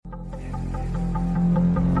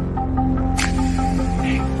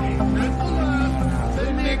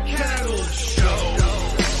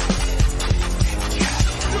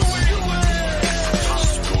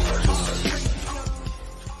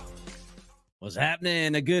What's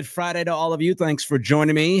happening? A good Friday to all of you. Thanks for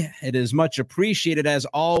joining me. It is much appreciated as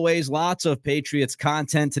always. Lots of Patriots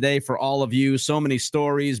content today for all of you. So many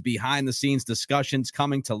stories, behind the scenes discussions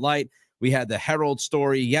coming to light. We had the Herald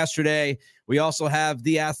story yesterday. We also have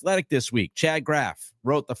The Athletic this week. Chad Graff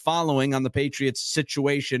wrote the following on the Patriots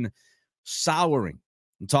situation souring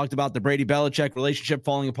and talked about the Brady-Belichick relationship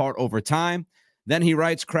falling apart over time. Then he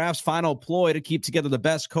writes, Kraft's final ploy to keep together the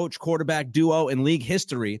best coach-quarterback duo in league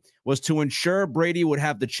history was to ensure Brady would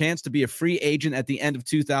have the chance to be a free agent at the end of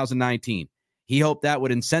 2019. He hoped that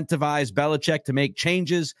would incentivize Belichick to make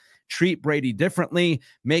changes, treat Brady differently,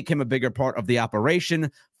 make him a bigger part of the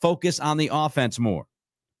operation, focus on the offense more.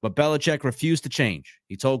 But Belichick refused to change.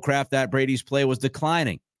 He told Kraft that Brady's play was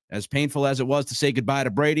declining. As painful as it was to say goodbye to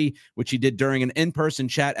Brady, which he did during an in-person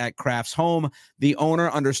chat at Kraft's home, the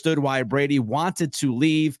owner understood why Brady wanted to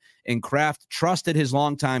leave, and Kraft trusted his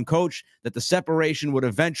longtime coach that the separation would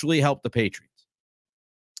eventually help the Patriots.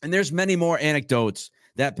 And there's many more anecdotes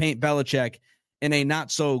that paint Belichick in a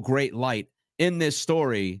not-so-great light in this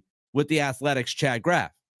story with the Athletic's Chad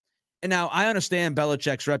Graff. And now I understand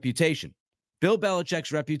Belichick's reputation. Bill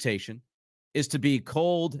Belichick's reputation is to be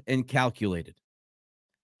cold and calculated.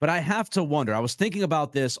 But I have to wonder, I was thinking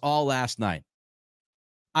about this all last night.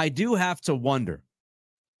 I do have to wonder,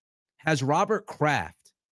 has Robert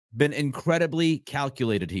Kraft been incredibly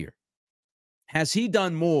calculated here? Has he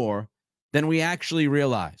done more than we actually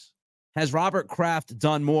realize? Has Robert Kraft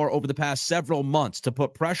done more over the past several months to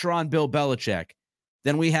put pressure on Bill Belichick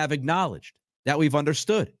than we have acknowledged, that we've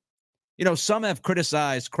understood? You know, some have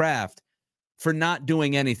criticized Kraft for not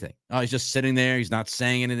doing anything. Oh, he's just sitting there. He's not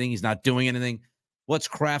saying anything. He's not doing anything. What's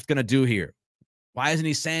Kraft going to do here? Why isn't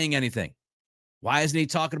he saying anything? Why isn't he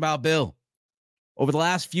talking about Bill? Over the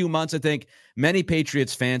last few months, I think many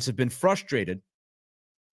Patriots fans have been frustrated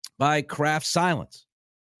by Kraft's silence.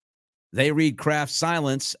 They read Kraft's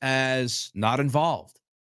silence as not involved.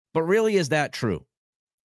 But really, is that true?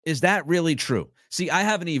 Is that really true? See, I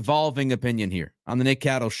have an evolving opinion here on the Nick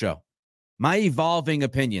Cattle Show. My evolving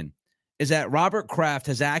opinion is that Robert Kraft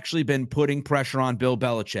has actually been putting pressure on Bill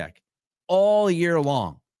Belichick all year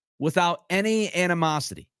long without any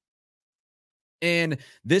animosity. And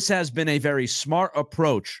this has been a very smart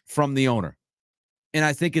approach from the owner. And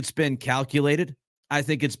I think it's been calculated. I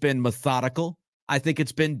think it's been methodical. I think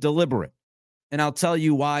it's been deliberate. And I'll tell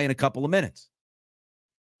you why in a couple of minutes.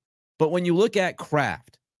 But when you look at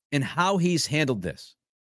Kraft and how he's handled this,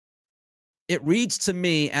 it reads to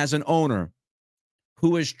me as an owner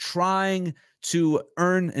who is trying to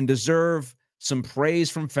earn and deserve some praise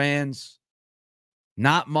from fans,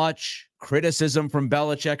 not much criticism from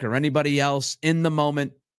Belichick or anybody else in the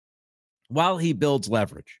moment, while he builds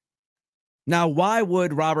leverage. Now, why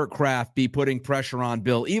would Robert Kraft be putting pressure on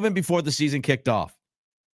Bill even before the season kicked off?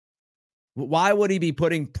 Why would he be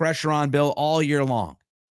putting pressure on Bill all year long?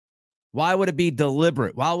 Why would it be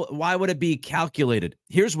deliberate? Why would it be calculated?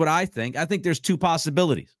 Here's what I think. I think there's two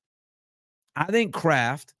possibilities. I think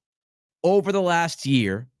Kraft, over the last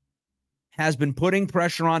year, has been putting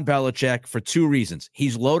pressure on Belichick for two reasons.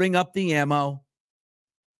 He's loading up the ammo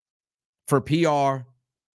for PR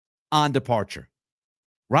on departure.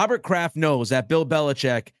 Robert Kraft knows that Bill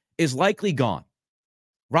Belichick is likely gone.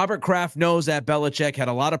 Robert Kraft knows that Belichick had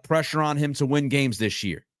a lot of pressure on him to win games this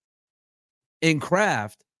year. And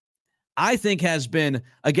Kraft, I think, has been,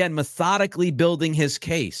 again, methodically building his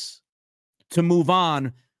case to move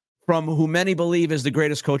on from who many believe is the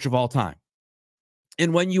greatest coach of all time.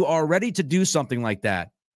 And when you are ready to do something like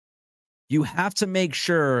that, you have to make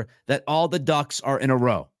sure that all the ducks are in a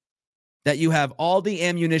row, that you have all the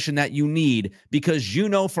ammunition that you need, because you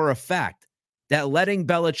know for a fact that letting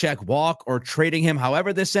Belichick walk or trading him,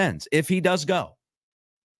 however this ends, if he does go,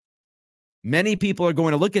 many people are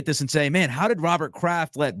going to look at this and say, man, how did Robert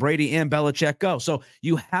Kraft let Brady and Belichick go? So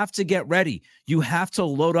you have to get ready. You have to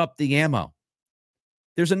load up the ammo.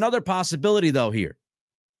 There's another possibility, though, here.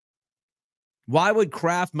 Why would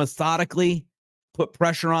Kraft methodically put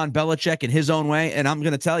pressure on Belichick in his own way? And I'm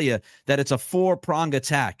going to tell you that it's a four-prong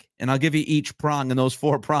attack, and I'll give you each prong in those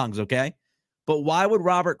four prongs, okay? But why would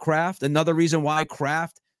Robert Kraft, another reason why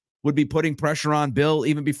Kraft would be putting pressure on Bill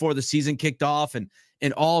even before the season kicked off and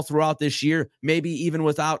all throughout this year, maybe even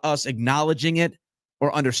without us acknowledging it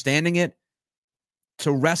or understanding it,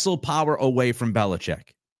 to wrestle power away from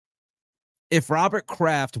Belichick. If Robert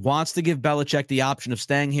Kraft wants to give Belichick the option of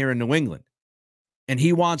staying here in New England, and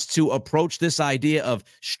he wants to approach this idea of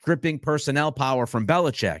stripping personnel power from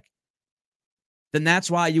Belichick, then that's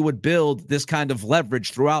why you would build this kind of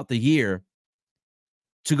leverage throughout the year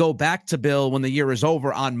to go back to Bill when the year is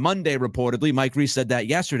over on Monday, reportedly. Mike Reese said that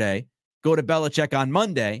yesterday. Go to Belichick on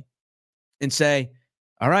Monday and say,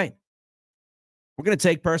 all right, we're going to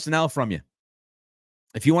take personnel from you.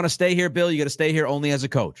 If you want to stay here, Bill, you got to stay here only as a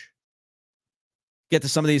coach. Get to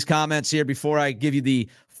some of these comments here before I give you the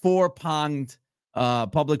four-pronged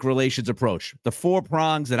public relations approach. The four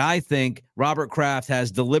prongs that I think Robert Kraft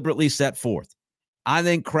has deliberately set forth. I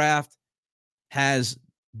think Kraft has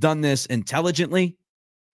done this intelligently.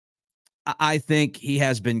 I think he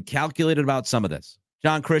has been calculated about some of this.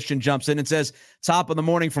 John Christian jumps in and says, top of the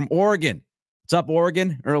morning from Oregon. What's up,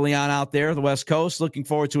 Oregon? Early on out there, the West Coast. Looking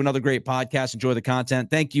forward to another great podcast. Enjoy the content.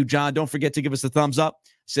 Thank you, John. Don't forget to give us a thumbs up.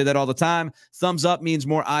 Say that all the time. Thumbs up means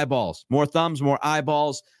more eyeballs. More thumbs, more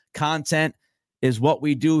eyeballs. Content is what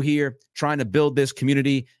we do here, trying to build this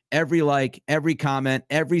community. Every like, every comment,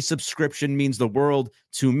 every subscription means the world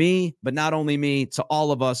to me, but not only me, to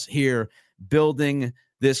all of us here building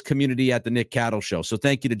this community at the Nick Cattle Show. So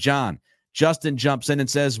thank you to John. Justin jumps in and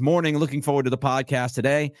says, morning, looking forward to the podcast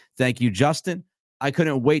today. Thank you, Justin. I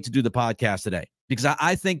couldn't wait to do the podcast today because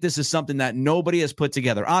I think this is something that nobody has put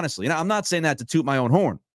together, honestly. And I'm not saying that to toot my own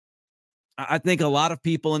horn. I think a lot of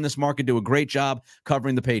people in this market do a great job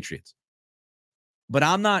covering the Patriots. But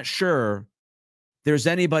I'm not sure there's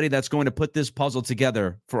anybody that's going to put this puzzle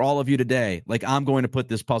together for all of you today like I'm going to put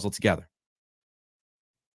this puzzle together.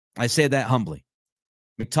 I say that humbly.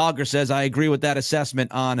 McTogger says, I agree with that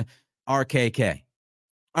assessment on RKK.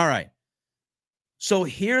 All right. So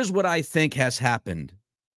here's what I think has happened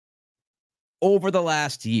over the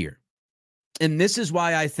last year. And this is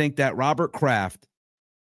why I think that Robert Kraft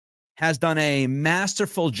has done a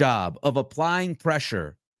masterful job of applying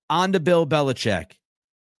pressure onto Bill Belichick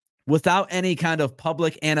without any kind of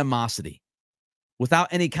public animosity, without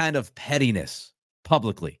any kind of pettiness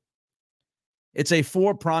publicly. It's a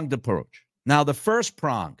four-pronged approach. Now, the first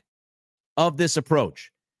prong of this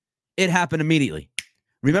approach, it happened immediately.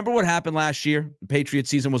 Remember what happened last year? The Patriots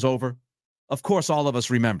season was over. Of course, all of us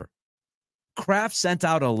remember. Kraft sent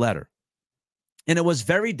out a letter, and it was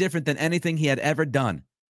very different than anything he had ever done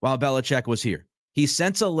while Belichick was here. He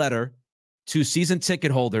sent a letter to season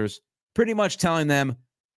ticket holders pretty much telling them,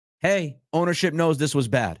 hey, ownership knows this was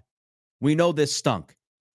bad. We know this stunk.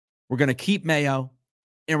 We're going to keep Mayo,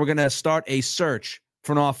 and we're going to start a search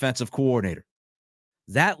for an offensive coordinator.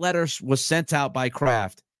 That letter was sent out by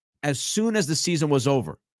Kraft as soon as the season was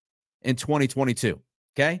over in 2022.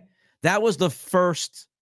 Okay? That was the first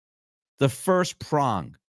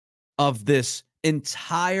prong of this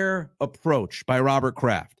entire approach by Robert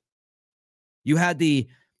Kraft. You had the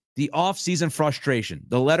off-season frustration,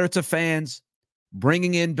 the letter to fans,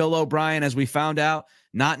 bringing in Bill O'Brien, as we found out,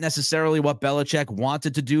 not necessarily what Belichick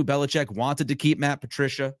wanted to do. Belichick wanted to keep Matt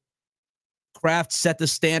Patricia. Kraft set the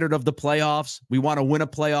standard of the playoffs. We want to win a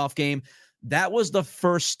playoff game. That was the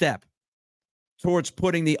first step towards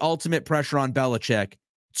putting the ultimate pressure on Belichick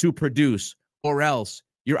to produce, or else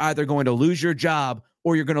you're either going to lose your job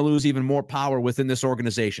or you're going to lose even more power within this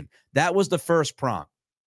organization. That was the first prong.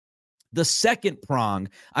 The second prong,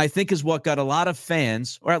 I think, is what got a lot of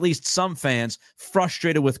fans, or at least some fans,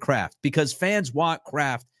 frustrated with Kraft, because fans want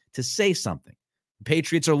Kraft to say something. The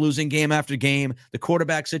Patriots are losing game after game. The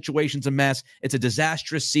quarterback situation's a mess. It's a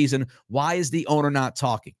disastrous season. Why is the owner not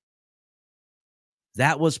talking?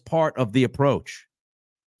 That was part of the approach.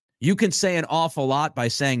 You can say an awful lot by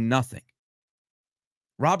saying nothing.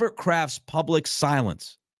 Robert Kraft's public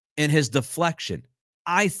silence and his deflection,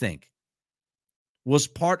 I think, was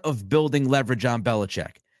part of building leverage on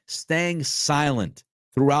Belichick, staying silent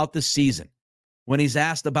throughout the season. When he's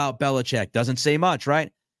asked about Belichick, doesn't say much,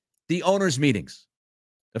 right? The owners' meetings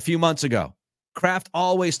a few months ago, Kraft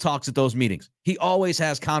always talks at those meetings. He always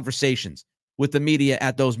has conversations with the media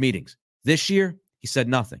at those meetings. This year, he said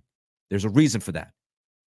nothing. There's a reason for that.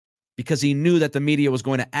 Because he knew that the media was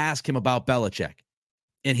going to ask him about Belichick.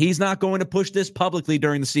 And he's not going to push this publicly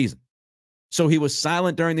during the season. So he was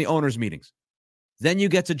silent during the owners' meetings. Then you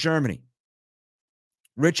get to Germany.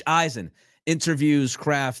 Rich Eisen interviews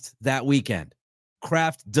Kraft that weekend.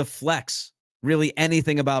 Kraft deflects really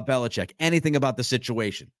anything about Belichick, anything about the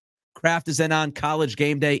situation. Kraft is then on College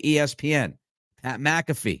Game Day, ESPN. Pat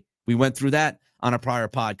McAfee, we went through that on a prior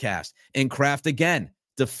podcast. And Kraft again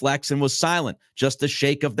deflects and was silent, just a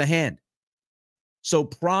shake of the hand. So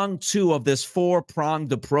prong two of this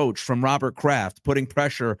four-pronged approach from Robert Kraft, putting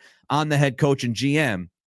pressure on the head coach and GM,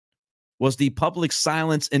 was the public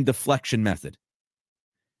silence and deflection method.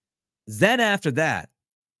 Then after that,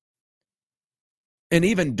 and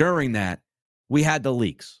even during that, we had the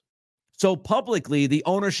leaks. So publicly, the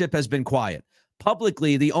ownership has been quiet.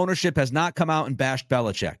 Publicly, the ownership has not come out and bashed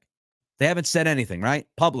Belichick. They haven't said anything, right?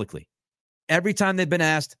 Publicly. Every time they've been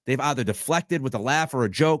asked, they've either deflected with a laugh or a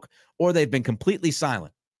joke, or they've been completely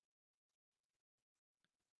silent.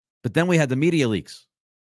 But then we had the media leaks.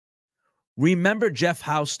 Remember Jeff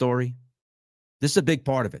Howe's story? This is a big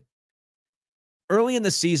part of it. Early in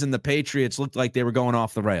the season, the Patriots looked like they were going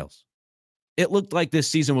off the rails. It looked like this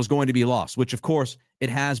season was going to be lost, which, of course, it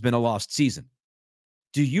has been a lost season.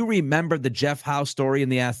 Do you remember the Jeff Howe story in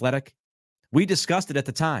The Athletic? We discussed it at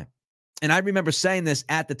the time. And I remember saying this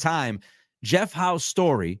at the time. Jeff Howe's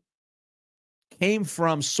story came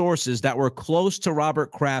from sources that were close to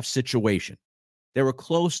Robert Kraft's situation. They were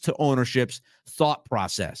close to ownership's thought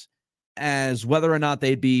process as whether or not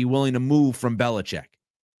they'd be willing to move from Belichick.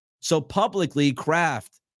 So publicly,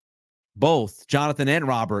 Kraft, both Jonathan and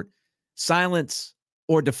Robert, silence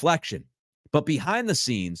or deflection. But behind the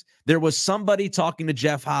scenes, there was somebody talking to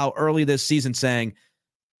Jeff Howe early this season saying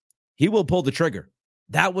he will pull the trigger.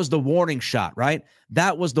 That was the warning shot, right?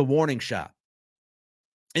 That was the warning shot.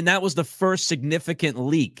 And that was the first significant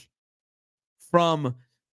leak from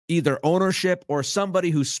either ownership or somebody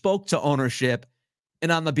who spoke to ownership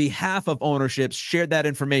and on the behalf of ownership shared that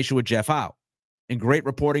information with Jeff Howe. And great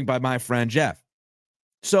reporting by my friend Jeff.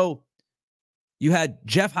 So you had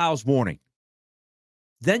Jeff Howe's warning.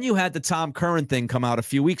 Then you had the Tom Curran thing come out a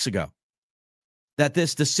few weeks ago, that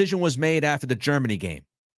this decision was made after the Germany game.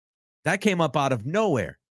 That came up out of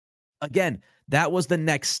nowhere. Again, that was the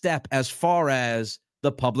next step as far as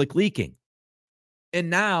the public leaking. And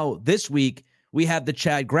now, this week, we have the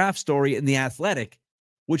Chad Graff story in The Athletic,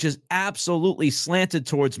 which is absolutely slanted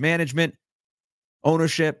towards management,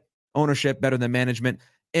 ownership better than management,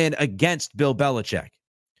 and against Bill Belichick.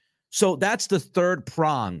 So that's the third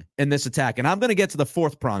prong in this attack. And I'm going to get to the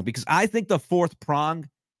fourth prong because I think the fourth prong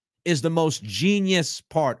is the most genius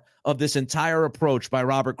part of this entire approach by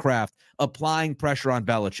Robert Kraft, applying pressure on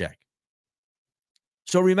Belichick.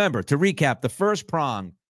 So remember, to recap, the first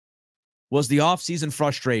prong was the offseason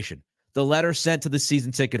frustration, the letter sent to the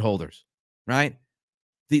season ticket holders, right?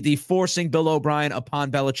 The forcing Bill O'Brien upon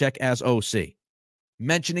Belichick as OC,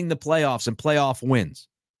 mentioning the playoffs and playoff wins.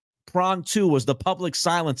 Prong two was the public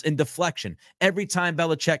silence and deflection. Every time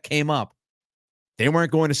Belichick came up, they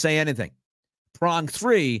weren't going to say anything. Prong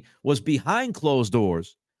three was behind closed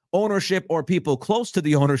doors. Ownership or people close to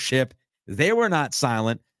the ownership, they were not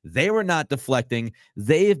silent. They were not deflecting.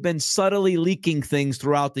 They've been subtly leaking things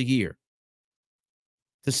throughout the year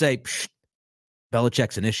to say,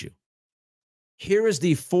 Belichick's an issue. Here is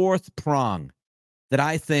the fourth prong that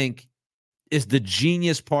I think is the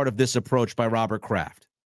genius part of this approach by Robert Kraft.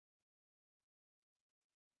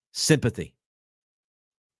 Sympathy.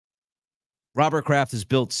 Robert Kraft has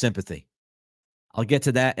built sympathy. I'll get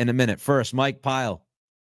to that in a minute. First, Mike Pyle.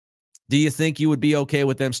 Do you think you would be okay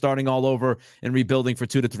with them starting all over and rebuilding for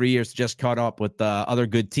 2 to 3 years to just caught up with other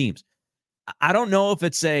good teams? I don't know if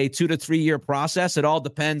it's a 2 to 3 year process. It all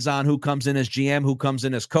depends on who comes in as GM, who comes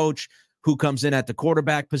in as coach, who comes in at the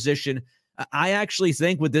quarterback position. I actually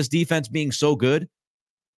think with this defense being so good,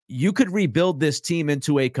 you could rebuild this team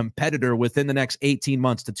into a competitor within the next 18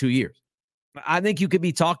 months to 2 years. I think you could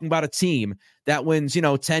be talking about a team that wins,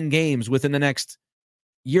 10 games within the next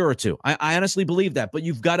year or two. I honestly believe that, but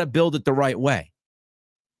you've got to build it the right way.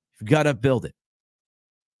 You've got to build it.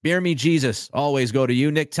 Bear me Jesus, always go to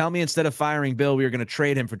you. Nick, tell me instead of firing Bill, we are going to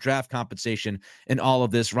trade him for draft compensation and all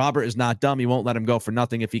of this. Robert is not dumb. He won't let him go for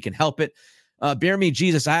nothing if he can help it. Bear me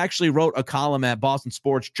Jesus, I actually wrote a column at Boston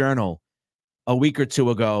Sports Journal a week or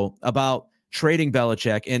two ago about trading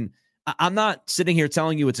Belichick. And I'm not sitting here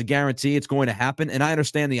telling you it's a guarantee it's going to happen. And I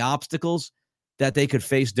understand the obstacles that they could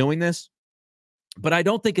face doing this. But I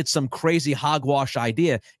don't think it's some crazy hogwash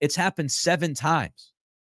idea. It's happened 7 times.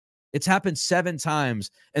 It's happened 7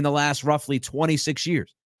 times in the last roughly 26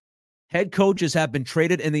 years. Head coaches have been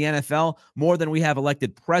traded in the NFL more than we have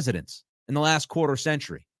elected presidents in the last quarter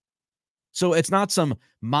century. So it's not some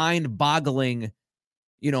mind-boggling,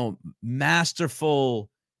 masterful,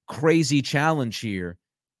 crazy challenge here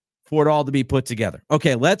for it all to be put together.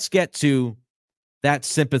 Okay, let's get to that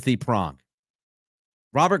sympathy prong.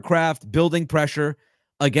 Robert Kraft building pressure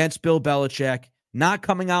against Bill Belichick, not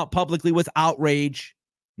coming out publicly with outrage,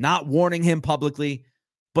 not warning him publicly,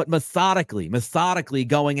 but methodically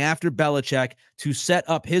going after Belichick to set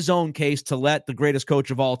up his own case to let the greatest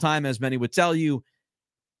coach of all time, as many would tell you,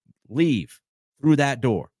 leave through that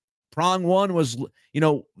door. Prong one was,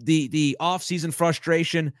 the offseason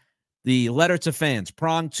frustration, the letter to fans.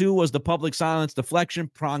 Prong two was the public silence deflection.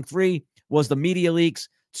 Prong three was the media leaks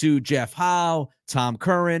to Jeff Howe, Tom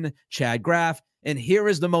Curran, Chad Graff. And here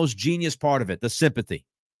is the most genius part of it, the sympathy.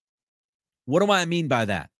 What do I mean by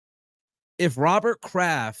that? If Robert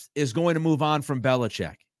Kraft is going to move on from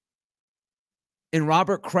Belichick, and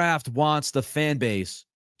Robert Kraft wants the fan base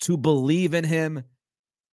to believe in him,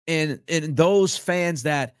 and those fans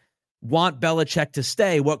that want Belichick to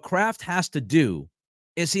stay, what Kraft has to do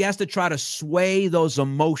is he has to try to sway those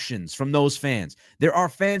emotions from those fans. There are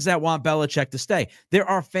fans that want Belichick to stay. There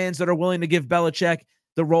are fans that are willing to give Belichick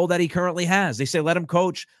the role that he currently has. They say, let him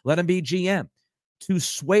coach, let him be GM. To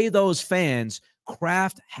sway those fans,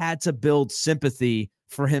 Kraft had to build sympathy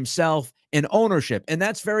for himself and ownership. And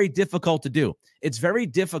that's very difficult to do. It's very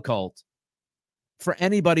difficult for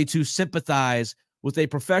anybody to sympathize with a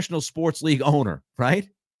professional sports league owner, right?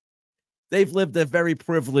 They've lived a very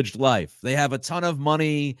privileged life. They have a ton of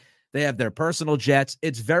money. They have their personal jets.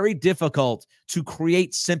 It's very difficult to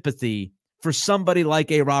create sympathy for somebody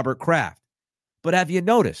like a Robert Kraft. But have you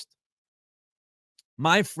noticed?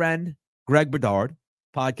 My friend, Greg Bedard,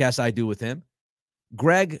 podcast I do with him,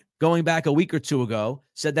 Greg, going back a week or two ago,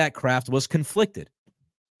 said that Kraft was conflicted.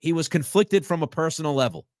 He was conflicted from a personal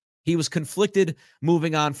level. He was conflicted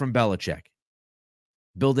moving on from Belichick,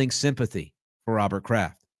 building sympathy for Robert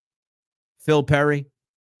Kraft. Phil Perry,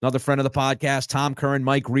 another friend of the podcast, Tom Curran,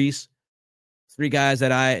 Mike Reese, three guys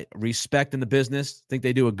that I respect in the business, think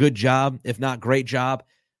they do a good job, if not great job.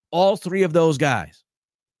 All three of those guys,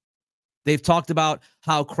 they've talked about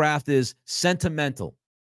how Kraft is sentimental,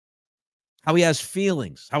 how he has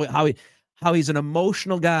feelings, how he's an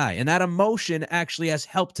emotional guy, and that emotion actually has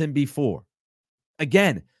helped him before.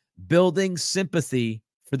 Again, building sympathy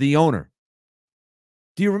for the owner.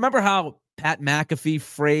 Do you remember how Pat McAfee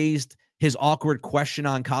phrased his awkward question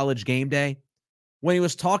on College Game Day? When he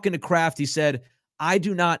was talking to Kraft, he said, I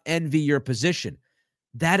do not envy your position.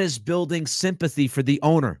 That is building sympathy for the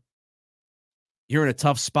owner. You're in a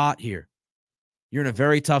tough spot here. You're in a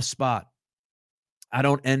very tough spot. I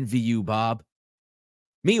don't envy you, Bob.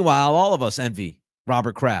 Meanwhile, all of us envy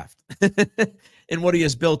Robert Kraft and what he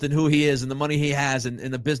has built and who he is and the money he has and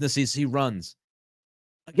the businesses he runs.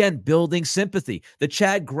 Again, building sympathy. The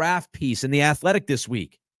Chad Graff piece in The Athletic this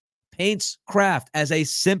week paints Kraft as a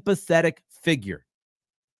sympathetic figure.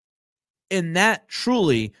 And that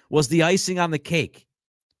truly was the icing on the cake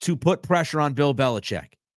to put pressure on Bill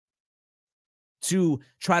Belichick, to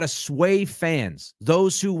try to sway fans,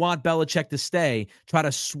 those who want Belichick to stay, try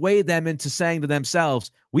to sway them into saying to themselves,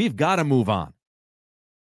 we've got to move on.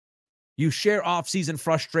 You share off-season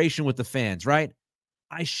frustration with the fans, right?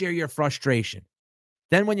 I share your frustration.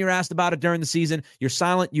 Then when you're asked about it during the season, you're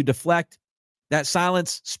silent, you deflect. That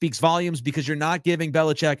silence speaks volumes because you're not giving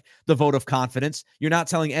Belichick the vote of confidence. You're not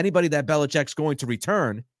telling anybody that Belichick's going to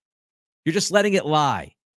return. You're just letting it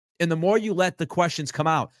lie. And the more you let the questions come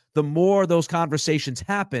out, the more those conversations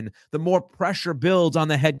happen, the more pressure builds on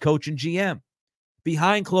the head coach and GM.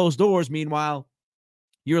 Behind closed doors, meanwhile,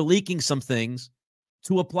 you're leaking some things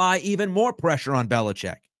to apply even more pressure on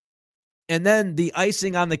Belichick. And then the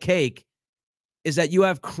icing on the cake is that you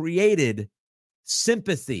have created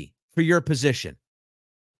sympathy for your position.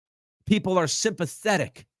 People are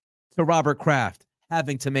sympathetic to Robert Kraft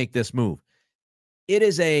having to make this move. It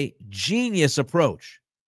is a genius approach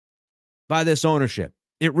by this ownership.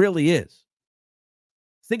 It really is.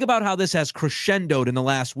 Think about how this has crescendoed in the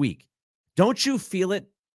last week. Don't you feel it?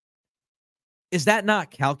 Is that not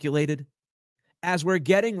calculated? As we're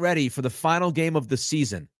getting ready for the final game of the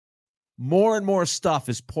season, more and more stuff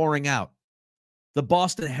is pouring out. The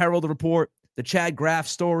Boston Herald report, the Chad Graff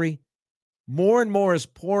story, more and more is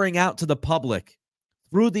pouring out to the public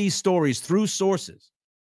through these stories, through sources.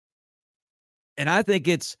 And I think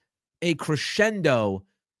it's a crescendo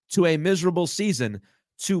to a miserable season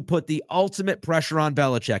to put the ultimate pressure on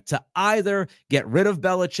Belichick to either get rid of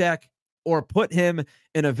Belichick or put him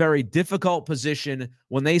in a very difficult position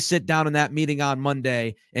when they sit down in that meeting on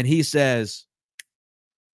Monday and he says,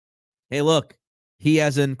 hey, look, he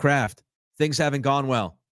as in Kraft, things haven't gone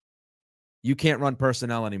well. You can't run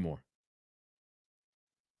personnel anymore.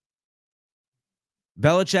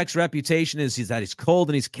 Belichick's reputation is that he's cold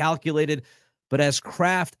and he's calculated, but has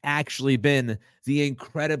Kraft actually been the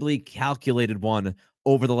incredibly calculated one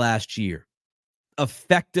over the last year?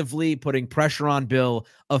 Effectively putting pressure on Bill,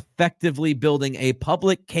 effectively building a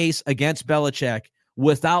public case against Belichick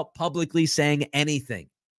without publicly saying anything.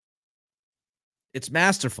 It's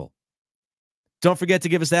masterful. Don't forget to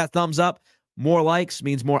give us that thumbs up. More likes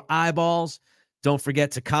means more eyeballs. Don't forget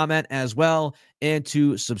to comment as well and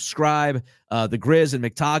to subscribe. The Grizz and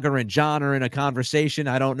McTaggart and John are in a conversation.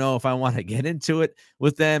 I don't know if I want to get into it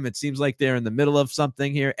with them. It seems like they're in the middle of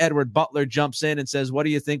something here. Edward Butler jumps in and says, what do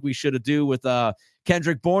you think we should do with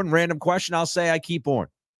Kendrick Bourne? Random question. I'll say I keep Bourne.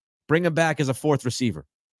 Bring him back as a fourth receiver.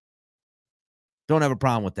 Don't have a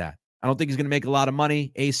problem with that. I don't think he's going to make a lot of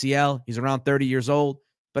money. ACL. He's around 30 years old,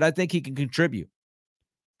 but I think he can contribute.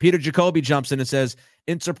 Peter Jacoby jumps in and says,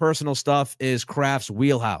 interpersonal stuff is Kraft's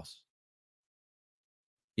wheelhouse.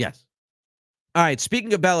 Yes. All right,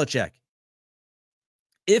 speaking of Belichick,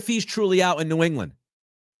 if he's truly out in New England,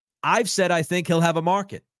 I've said I think he'll have a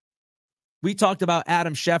market. We talked about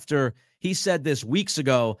Adam Schefter. He said this weeks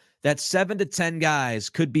ago that 7 to 10 guys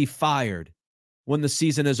could be fired when the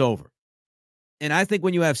season is over. And I think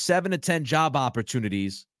when you have 7 to 10 job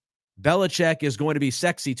opportunities, Belichick is going to be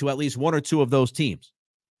sexy to at least one or two of those teams.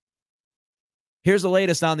 Here's the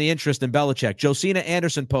latest on the interest in Belichick. Josina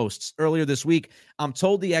Anderson posts earlier this week, I'm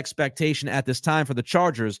told the expectation at this time for the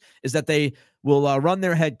Chargers is that they will run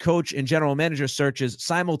their head coach and general manager searches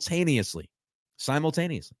simultaneously.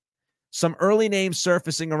 Some early names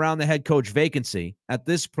surfacing around the head coach vacancy at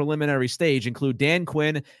this preliminary stage include Dan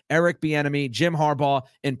Quinn, Eric Bieniemy, Jim Harbaugh,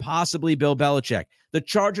 and possibly Bill Belichick. The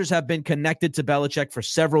Chargers have been connected to Belichick for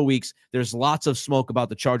several weeks. There's lots of smoke about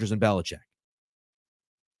the Chargers and Belichick.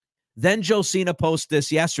 Then Josina posts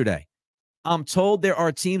this yesterday. I'm told there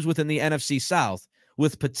are teams within the NFC South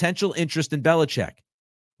with potential interest in Belichick.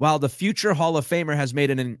 While the future Hall of Famer has made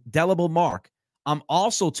an indelible mark, I'm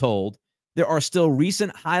also told there are still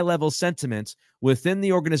recent high-level sentiments within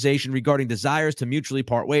the organization regarding desires to mutually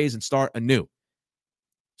part ways and start anew.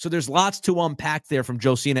 So there's lots to unpack there from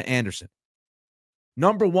Josina Anderson.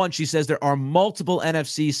 Number one, she says there are multiple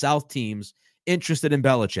NFC South teams interested in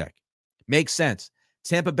Belichick. Makes sense.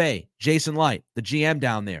 Tampa Bay, Jason Light, the GM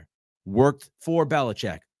down there, worked for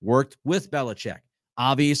Belichick, worked with Belichick,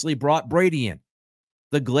 obviously brought Brady in.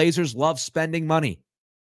 The Glazers love spending money.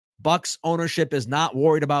 Bucs ownership is not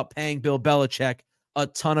worried about paying Bill Belichick a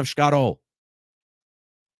ton of schkarol.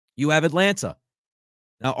 You have Atlanta.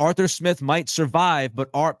 Now, Arthur Smith might survive, but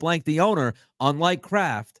Art Blank, the owner, unlike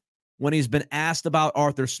Kraft, when he's been asked about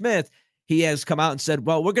Arthur Smith, he has come out and said,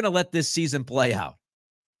 well, we're going to let this season play out.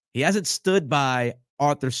 He hasn't stood by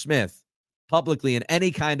Arthur Smith publicly in any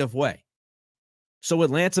kind of way. So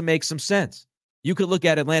Atlanta makes some sense. You could look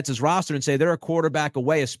at Atlanta's roster and say they're a quarterback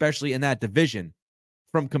away, especially in that division,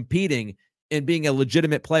 from competing and being a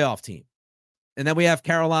legitimate playoff team. And then we have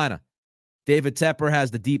Carolina. David Tepper has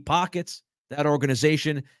the deep pockets. That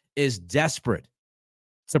organization is desperate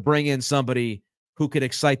to bring in somebody who could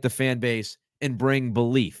excite the fan base and bring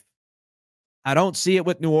belief. I don't see it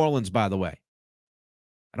with New Orleans, by the way.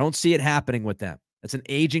 I don't see it happening with them. It's an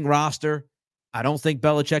aging roster. I don't think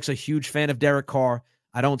Belichick's a huge fan of Derek Carr.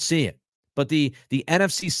 I don't see it. But the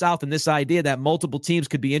NFC South and this idea that multiple teams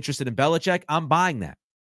could be interested in Belichick, I'm buying that.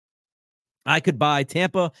 I could buy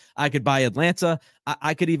Tampa. I could buy Atlanta.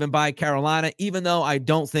 I could even buy Carolina, even though I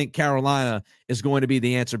don't think Carolina is going to be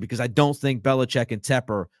the answer because I don't think Belichick and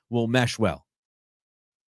Tepper will mesh well.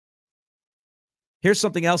 Here's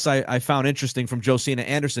something else I found interesting from Josina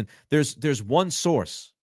Anderson. There's one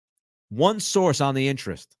source on the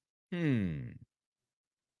interest. Who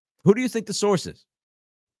do you think the source is?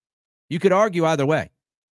 You could argue either way.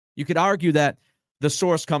 You could argue that the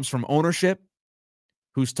source comes from ownership,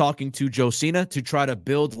 who's talking to Josina to try to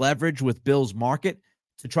build leverage with Bill's market,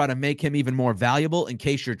 to try to make him even more valuable in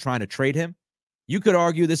case you're trying to trade him. You could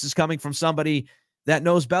argue this is coming from somebody that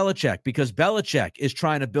knows Belichick because Belichick is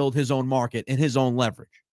trying to build his own market and his own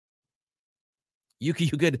leverage. You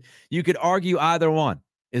could argue either one.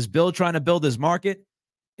 Is Bill trying to build his market?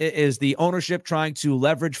 Is the ownership trying to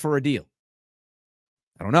leverage for a deal?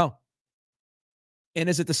 I don't know. And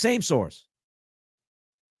is it the same source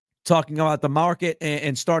talking about the market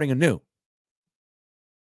and starting anew?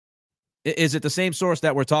 Is it the same source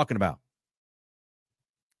that we're talking about?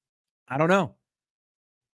 I don't know.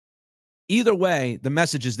 Either way, the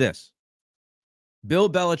message is this. Bill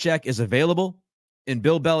Belichick is available, and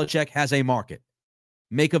Bill Belichick has a market.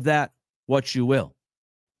 Make of that what you will.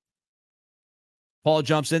 Paul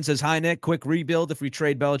jumps in, says, hi, Nick. Quick rebuild if we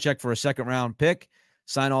trade Belichick for a second-round pick.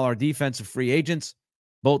 Sign all our defensive free agents.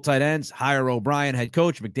 Both tight ends. Hire O'Brien, head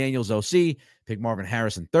coach. McDaniels, OC. Pick Marvin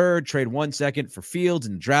Harrison third. Trade 1 second for Fields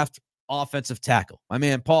and draft offensive tackle. My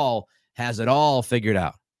man Paul has it all figured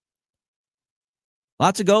out.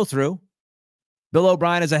 Lot to go through. Bill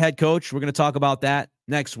O'Brien is a head coach. We're going to talk about that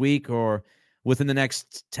next week or within the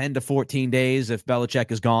next 10 to 14 days if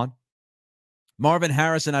Belichick is gone. Marvin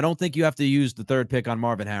Harrison, I don't think you have to use the third pick on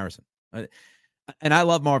Marvin Harrison. And I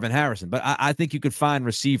love Marvin Harrison, but I think you could find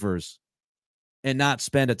receivers and not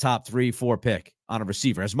spend a top 3-4 pick on a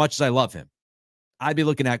receiver. As much as I love him, I'd be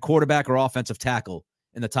looking at quarterback or offensive tackle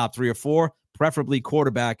in the top 3 or 4, preferably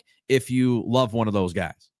quarterback if you love one of those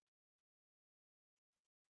guys.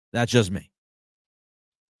 That's just me.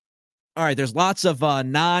 All right, there's lots of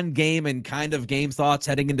non-game and kind of game thoughts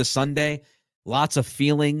heading into Sunday. Lots of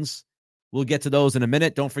feelings. We'll get to those in a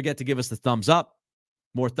minute. Don't forget to give us the thumbs up.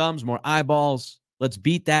 More thumbs, more eyeballs. Let's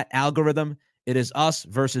beat that algorithm. It is us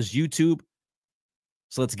versus YouTube.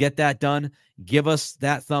 So let's get that done. Give us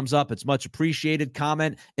that thumbs up. It's much appreciated.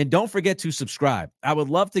 Comment. And don't forget to subscribe. I would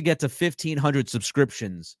love to get to 1,500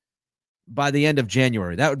 subscriptions by the end of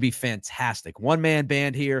January. That would be fantastic. One-man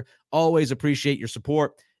band here. Always appreciate your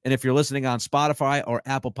support. And if you're listening on Spotify or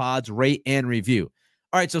Apple Pods, rate and review.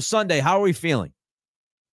 All right, so Sunday, how are we feeling?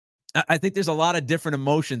 I think there's a lot of different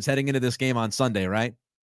emotions heading into this game on Sunday, right?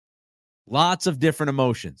 Lots of different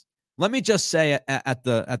emotions. Let me just say at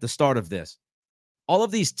the start of this, all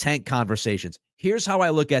of these tank conversations, here's how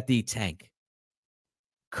I look at the tank.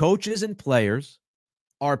 Coaches and players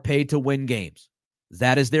are paid to win games.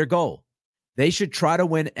 That is their goal. They should try to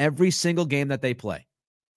win every single game that they play.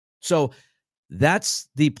 So that's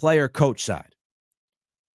the player-coach side.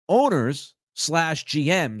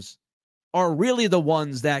 Owners/GMs are really the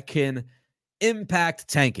ones that can impact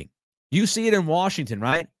tanking. You see it in Washington,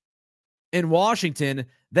 right? In Washington,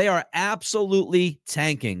 they are absolutely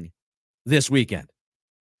tanking this weekend.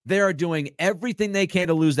 They are doing everything they can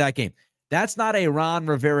to lose that game. That's not a Ron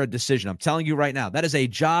Rivera decision. I'm telling you right now, that is a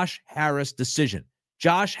Josh Harris decision.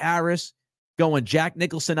 Josh Harris going Jack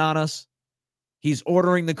Nicholson on us. He's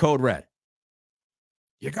ordering the code red.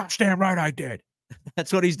 You got damn right I did.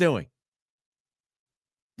 That's what he's doing.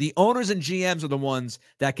 The owners and GMs are the ones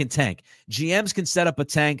that can tank. GMs can set up a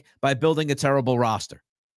tank by building a terrible roster.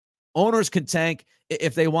 Owners can tank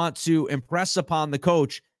if they want to impress upon the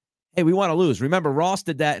coach, hey, we want to lose. Remember, Ross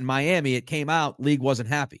did that in Miami. It came out, league wasn't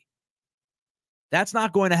happy. That's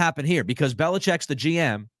not going to happen here because Belichick's the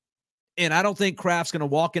GM, and I don't think Kraft's going to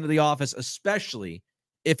walk into the office, especially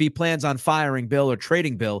if he plans on firing Bill or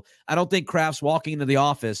trading Bill. I don't think Kraft's walking into the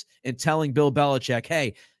office and telling Bill Belichick,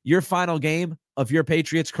 hey, your final game of your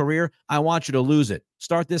Patriots career, I want you to lose it.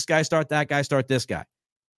 Start this guy, start that guy, start this guy.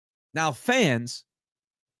 Now, fans,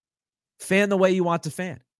 fan the way you want to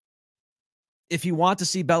fan. If you want to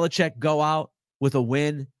see Belichick go out with a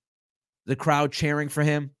win, the crowd cheering for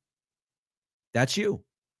him, that's you.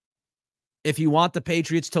 If you want the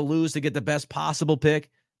Patriots to lose to get the best possible pick,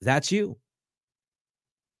 that's you.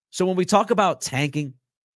 So when we talk about tanking,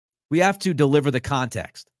 we have to deliver the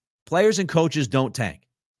context. Players and coaches don't tank,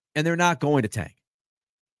 and they're not going to tank.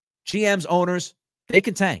 GMs, owners, they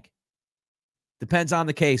can tank. Depends on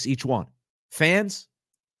the case, each one. Fans,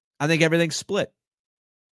 I think everything's split.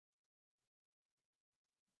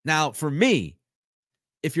 Now, for me,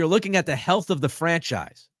 if you're looking at the health of the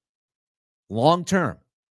franchise, long term,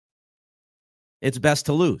 it's best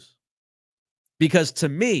to lose. Because to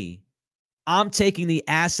me, I'm taking the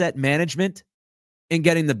asset management and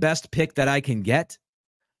getting the best pick that I can get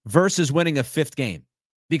versus winning a fifth game.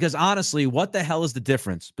 Because honestly, what the hell is the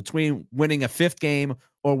difference between winning a fifth game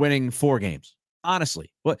or winning 4 games?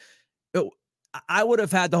 Honestly, I would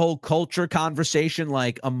have had the whole culture conversation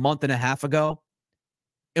like a month and a half ago.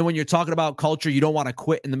 And when you're talking about culture, you don't want to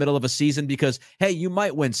quit in the middle of a season because, hey, you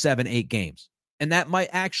might win 7, 8 games. And that might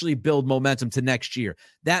actually build momentum to next year.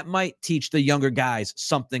 That might teach the younger guys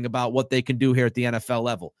something about what they can do here at the NFL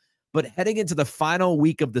level. But heading into the final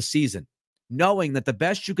week of the season, knowing that the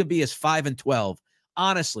best you can be is 5-12,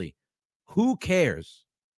 honestly, who cares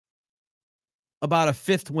about a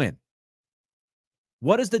 5th win?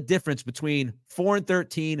 What is the difference between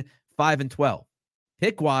 4-13, 5-12?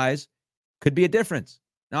 Pick-wise, could be a difference.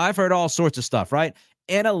 Now, I've heard all sorts of stuff, right?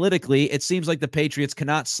 Analytically, it seems like the Patriots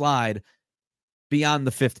cannot slide beyond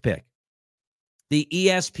the 5th pick. The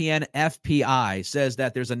ESPN FPI says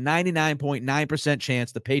that there's a 99.9%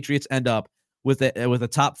 chance the Patriots end up with a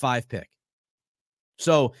top 5 pick.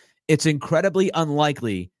 So it's incredibly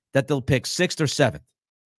unlikely that they'll pick 6th or 7th.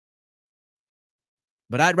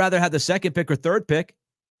 But I'd rather have the 2nd pick or 3rd pick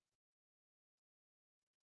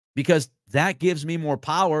because that gives me more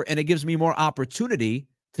power and it gives me more opportunity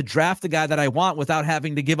to draft the guy that I want without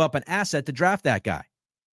having to give up an asset to draft that guy.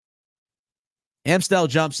 Amstel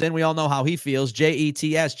jumps in. We all know how he feels.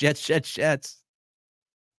 Jets, Jets.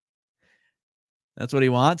 That's what he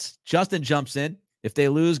wants. Justin jumps in. If they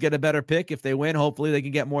lose, get a better pick. If they win, hopefully they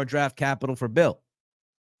can get more draft capital for Bill.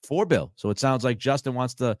 So it sounds like Justin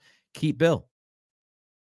wants to keep Bill.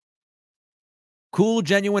 Cool,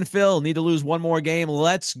 genuine Phil. Need to lose one more game.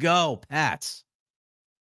 Let's go, Pats.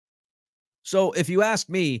 So if you ask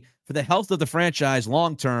me, for the health of the franchise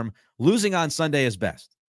long-term, losing on Sunday is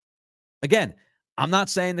best. Again, I'm not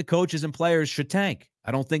saying the coaches and players should tank.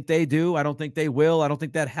 I don't think they do. I don't think they will. I don't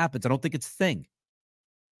think that happens. I don't think it's a thing.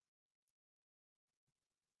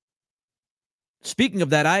 Speaking of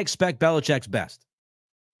that, I expect Belichick's best.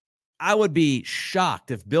 I would be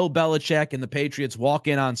shocked if Bill Belichick and the Patriots walk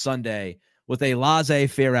in on Sunday with a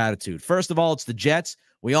laissez-faire attitude. First of all, it's the Jets.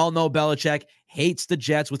 We all know Belichick hates the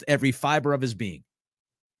Jets with every fiber of his being.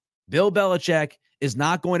 Bill Belichick is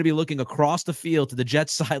not going to be looking across the field to the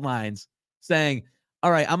Jets sidelines saying,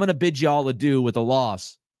 all right, I'm going to bid you all adieu with a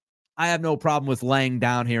loss. I have no problem with laying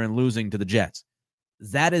down here and losing to the Jets.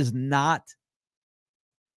 That is not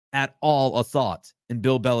at all a thought in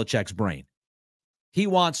Bill Belichick's brain. He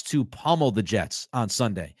wants to pummel the Jets on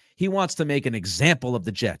Sunday. He wants to make an example of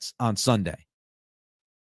the Jets on Sunday.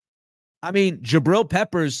 I mean, Jabril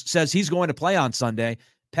Peppers says he's going to play on Sunday.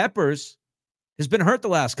 Peppers has been hurt the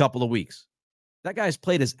last couple of weeks. That guy's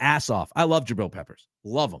played his ass off. I love Jabril Peppers.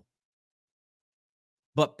 Love him.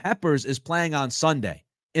 But Peppers is playing on Sunday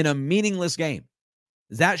in a meaningless game.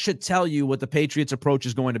 That should tell you what the Patriots' approach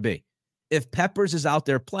is going to be. If Peppers is out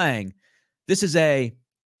there playing, this is a,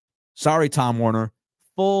 sorry, Tom Warner,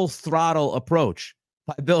 full throttle approach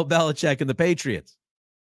by Bill Belichick and the Patriots.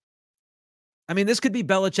 I mean, this could be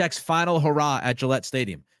Belichick's final hurrah at Gillette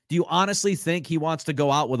Stadium. Do you honestly think he wants to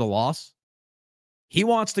go out with a loss? He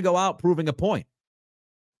wants to go out proving a point.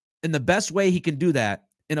 And the best way he can do that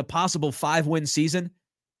in a possible 5-win season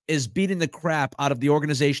is beating the crap out of the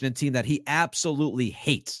organization and team that he absolutely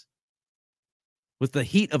hates with the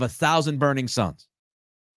heat of 1,000 burning suns.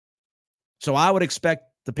 So I would expect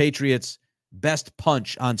the Patriots' best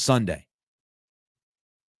punch on Sunday.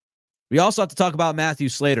 We also have to talk about Matthew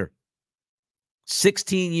Slater.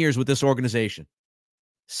 16 years with this organization.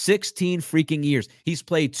 16 freaking years. He's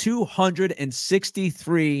played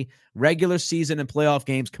 263 regular season and playoff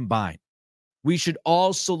games combined. We should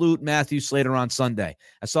all salute Matthew Slater on Sunday.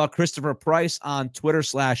 I saw Christopher Price on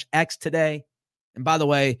Twitter/X today. And by the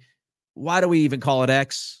way, why do we even call it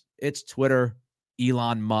X? It's Twitter,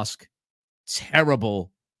 Elon Musk.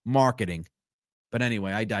 Terrible marketing. But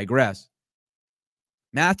anyway, I digress.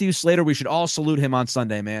 Matthew Slater, we should all salute him on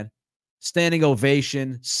Sunday, man. Standing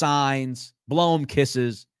ovation, signs, blow him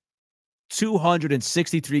kisses.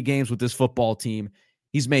 263 games with this football team.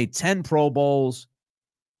 He's made 10 Pro Bowls,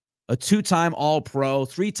 a 2-time All-Pro,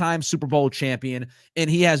 3-time Super Bowl champion,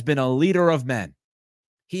 and he has been a leader of men.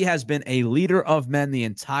 He has been a leader of men the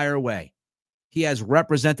entire way. He has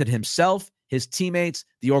represented himself, his teammates,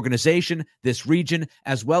 the organization, this region,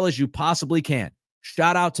 as well as you possibly can.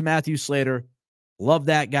 Shout out to Matthew Slater. Love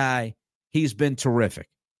that guy. He's been terrific.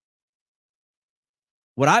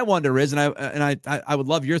 What I wonder is, and I would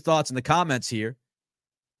love your thoughts in the comments here,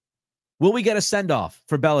 will we get a send-off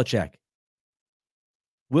for Belichick?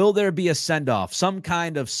 Will there be a send-off, some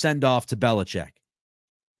kind of send-off to Belichick?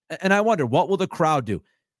 And I wonder, what will the crowd do?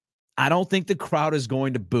 I don't think the crowd is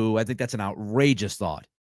going to boo. I think that's an outrageous thought.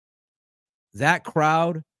 That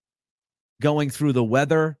crowd going through the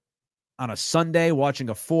weather on a Sunday, watching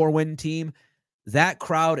a 4-win team, that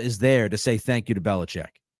crowd is there to say thank you to Belichick.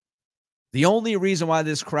 The only reason why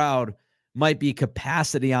this crowd might be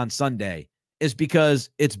capacity on Sunday is because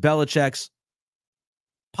it's Belichick's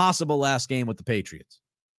possible last game with the Patriots.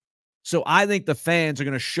 So I think the fans are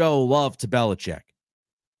going to show love to Belichick.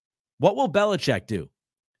 What will Belichick do?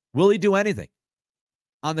 Will he do anything?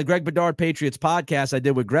 On the Greg Bedard Patriots podcast I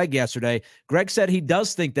did with Greg yesterday, Greg said he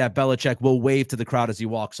does think that Belichick will wave to the crowd as he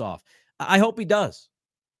walks off. I hope he does.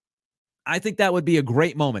 I think that would be a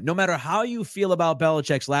great moment. No matter how you feel about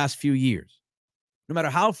Belichick's last few years, no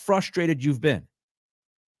matter how frustrated you've been,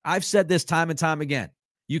 I've said this time and time again.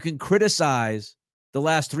 You can criticize the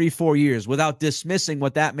last 3-4 years without dismissing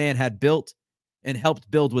what that man had built and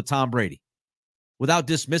helped build with Tom Brady, without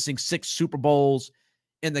dismissing 6 Super Bowls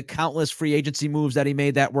and the countless free agency moves that he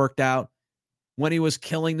made that worked out, when he was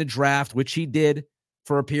killing the draft, which he did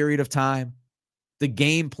for a period of time, the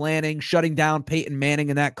game planning, shutting down Peyton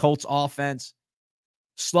Manning and that Colts offense,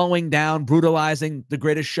 slowing down, brutalizing the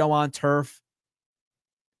greatest show on turf,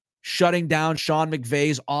 shutting down Sean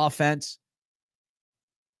McVay's offense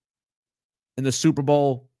in the Super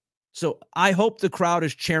Bowl. So I hope the crowd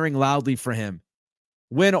is cheering loudly for him,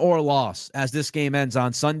 win or loss, as this game ends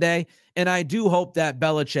on Sunday. And I do hope that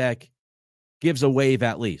Belichick gives a wave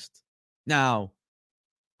at least. Now,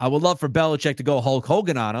 I would love for Belichick to go Hulk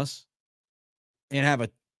Hogan on us and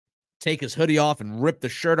take his hoodie off and rip the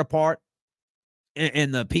shirt apart,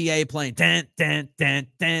 and the PA playing dan, dan, dan,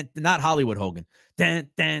 dan, not Hollywood Hogan, dan,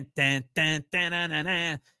 dan, dan, dan, dan, dan, dan,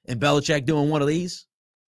 dan, and Belichick doing one of these.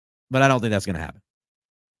 But I don't think that's going to happen.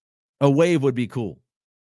 A wave would be cool.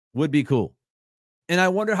 Would be cool. And I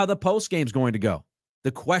wonder how the post game's going to go.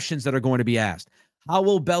 The questions that are going to be asked. How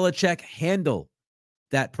will Belichick handle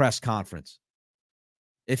that press conference?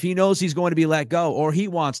 If he knows he's going to be let go or he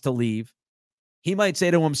wants to leave, he might say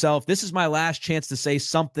to himself, this is my last chance to say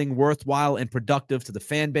something worthwhile and productive to the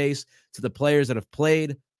fan base, to the players that have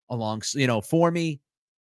played along, for me,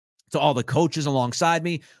 to all the coaches alongside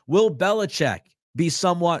me. Will Belichick be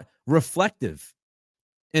somewhat reflective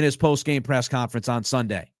in his post-game press conference on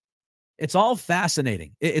Sunday. It's all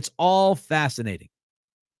fascinating. It's all fascinating.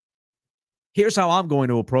 Here's how I'm going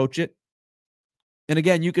to approach it. And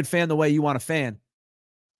again, you can fan the way you want to fan.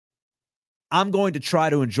 I'm going to try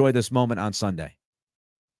to enjoy this moment on Sunday.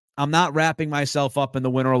 I'm not wrapping myself up in the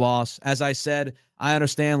win or loss. As I said, I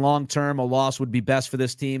understand long-term a loss would be best for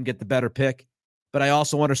this team, get the better pick. But I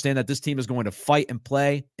also understand that this team is going to fight and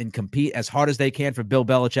play and compete as hard as they can for Bill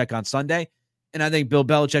Belichick on Sunday. And I think Bill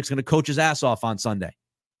Belichick's going to coach his ass off on Sunday.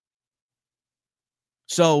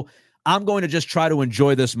 So I'm going to just try to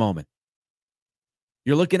enjoy this moment.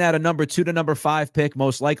 You're looking at a number 2 to number 5 pick,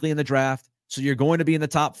 most likely in the draft. So you're going to be in the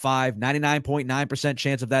top 5, 99.9%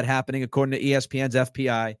 chance of that happening according to ESPN's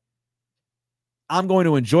FPI. I'm going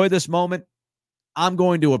to enjoy this moment. I'm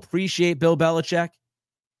going to appreciate Bill Belichick.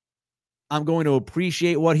 I'm going to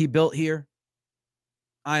appreciate what he built here.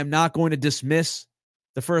 I am not going to dismiss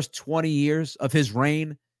the first 20 years of his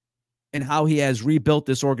reign and how he has rebuilt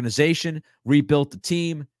this organization, rebuilt the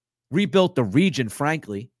team, rebuilt the region,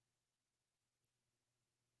 frankly.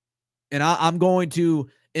 And I'm going to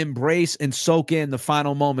embrace and soak in the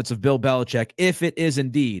final moments of Bill Belichick, if it is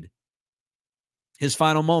indeed his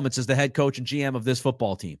final moments as the head coach and GM of this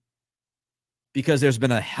football team. Because there's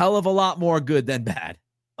been a hell of a lot more good than bad.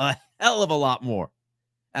 A hell of a lot more.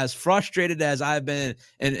 As frustrated as I've been,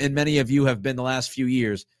 and many of you have been the last few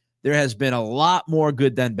years, there has been a lot more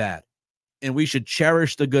good than bad. And we should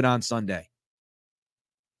cherish the good on Sunday.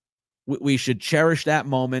 We should cherish that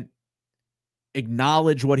moment,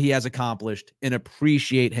 acknowledge what he has accomplished, and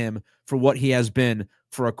appreciate him for what he has been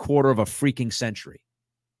for a quarter of a freaking century.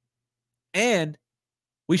 And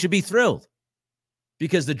we should be thrilled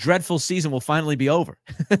because the dreadful season will finally be over.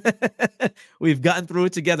 We've gotten through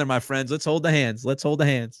it together, my friends. Let's hold the hands. Let's hold the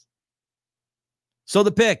hands. So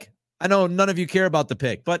the pick. I know none of you care about the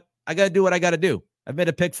pick, but I got to do what I got to do. I've made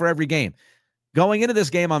a pick for every game. Going into this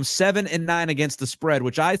game, I'm 7-9 against the spread,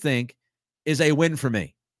 which I think is a win for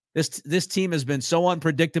me. This team has been so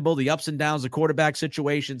unpredictable, the ups and downs, the quarterback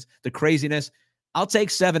situations, the craziness. I'll take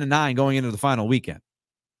 7-9 going into the final weekend.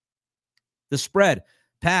 The spread,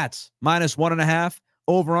 Pats, -1.5,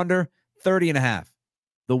 over-under, 30.5.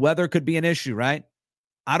 The weather could be an issue, right?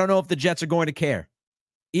 I don't know if the Jets are going to care.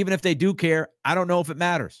 Even if they do care, I don't know if it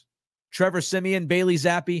matters. Trevor Siemian, Bailey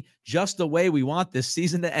Zappi, just the way we want this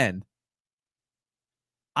season to end.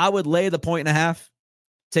 I would lay the 1.5,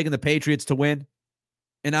 taking the Patriots to win.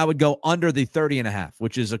 And I would go under the 30.5,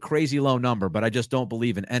 which is a crazy low number, but I just don't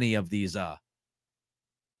believe in any of these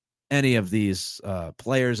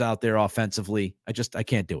players out there offensively. I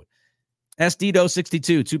can't do it.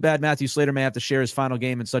 SDDO62, too bad Matthew Slater may have to share his final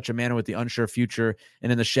game in such a manner with the unsure future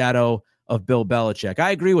and in the shadow of Bill Belichick.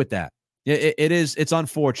 I agree with that. It's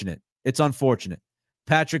unfortunate. It's unfortunate.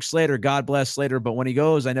 Patrick Slater, God bless Slater, but when he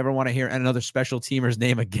goes, I never want to hear another special teamer's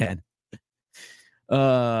name again.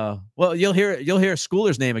 Well, you'll hear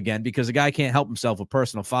Schooler's name again because the guy can't help himself with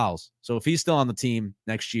personal fouls. So if he's still on the team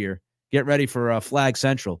next year, get ready for Flag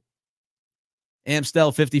Central.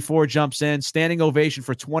 Amstel 54 jumps in. Standing ovation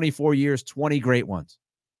for 24 years, 20 great ones.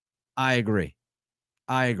 I agree.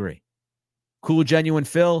 Cool, genuine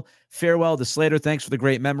Phil. Farewell to Slater. Thanks for the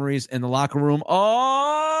great memories in the locker room.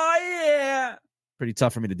 Oh, yeah. Pretty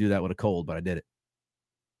tough for me to do that with a cold, but I did it.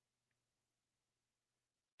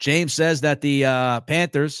 James says that the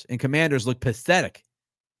Panthers and Commanders look pathetic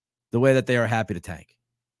the way that they are happy to tank.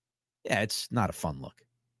 Yeah, it's not a fun look.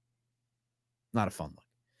 Not a fun look.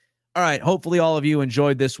 All right, hopefully all of you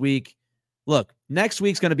enjoyed this week. Look, next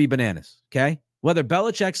week's going to be bananas, okay? Whether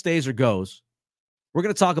Belichick stays or goes, we're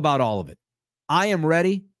going to talk about all of it. I am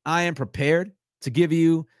ready. I am prepared to give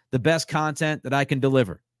you the best content that I can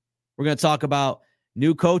deliver. We're going to talk about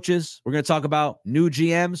new coaches. We're going to talk about new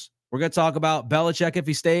GMs. We're going to talk about Belichick if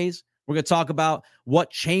he stays. We're going to talk about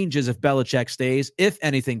what changes if Belichick stays, if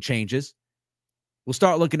anything changes. We'll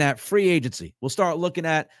start looking at free agency. We'll start looking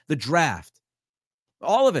at the draft.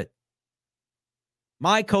 All of it.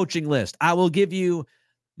 My coaching list. I will give you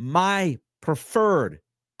my preferred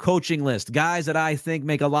coaching list. Guys that I think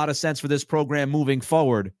make a lot of sense for this program moving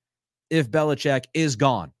forward if Belichick is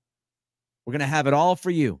gone. We're going to have it all for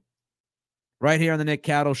you right here on the Nick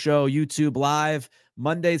Cattle Show, YouTube live,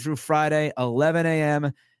 Monday through Friday, 11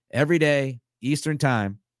 a.m. every day, Eastern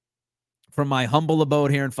time, from my humble abode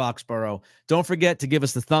here in Foxborough. Don't forget to give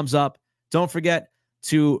us the thumbs up. Don't forget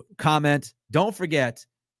to comment. Don't forget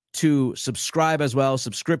to subscribe as well.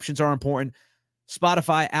 Subscriptions are important.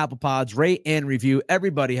 Spotify, Apple Pods, rate and review.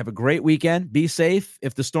 Everybody have a great weekend. Be safe.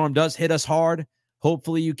 If the storm does hit us hard,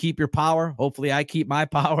 hopefully you keep your power. Hopefully I keep my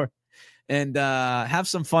power. and have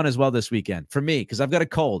some fun as well this weekend for me, because I've got a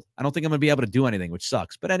cold. I don't think I'm going to be able to do anything, which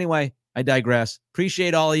sucks. But anyway, I digress.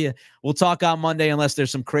 Appreciate all of you. We'll talk on Monday unless there's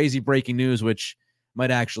some crazy breaking news, which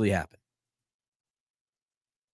might actually happen.